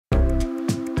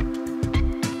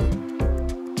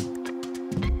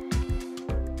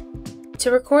To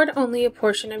record only a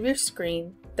portion of your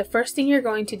screen, the first thing you're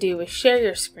going to do is share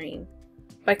your screen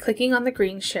by clicking on the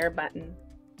green Share button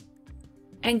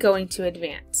and going to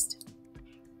Advanced.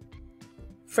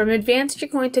 From Advanced, you're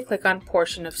going to click on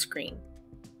Portion of Screen.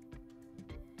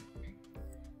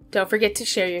 Don't forget to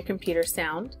share your computer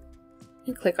sound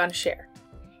and click on Share.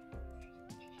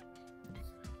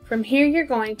 From here, you're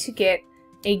going to get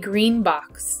a green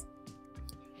box,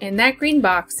 and that green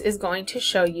box is going to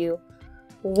show you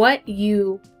what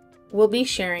you will be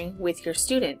sharing with your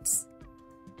students.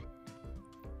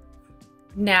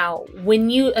 Now, when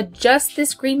you adjust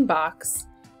this green box,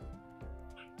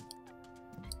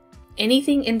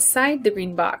 anything inside the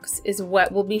green box is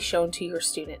what will be shown to your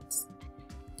students.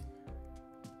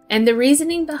 And the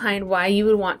reasoning behind why you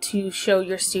would want to show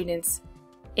your students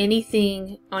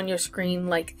anything on your screen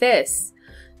like this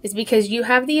is because you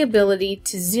have the ability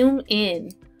to zoom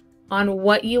in on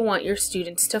what you want your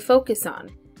students to focus on.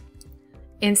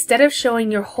 Instead of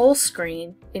showing your whole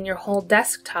screen and your whole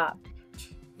desktop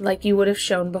like you would have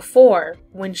shown before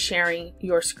when sharing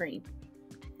your screen.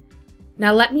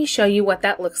 Now let me show you what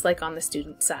that looks like on the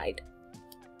student side.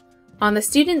 On the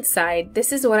student side,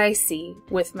 this is what I see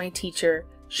with my teacher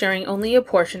sharing only a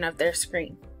portion of their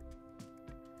screen.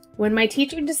 When my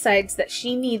teacher decides that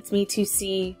she needs me to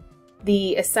see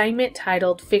the assignment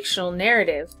titled Fictional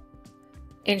Narrative,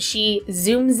 and she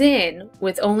zooms in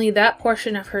with only that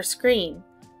portion of her screen,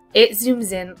 it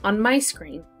zooms in on my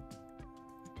screen.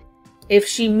 If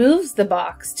she moves the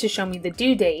box to show me the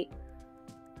due date,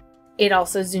 it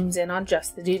also zooms in on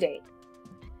just the due date.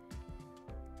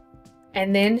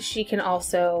 And then she can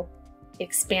also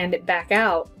expand it back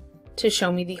out to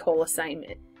show me the whole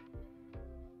assignment.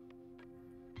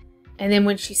 And then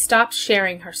when she stops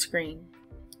sharing her screen,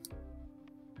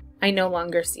 I no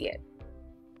longer see it.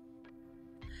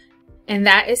 And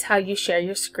that is how you share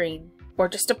your screen, or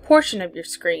just a portion of your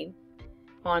screen,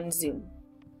 on Zoom.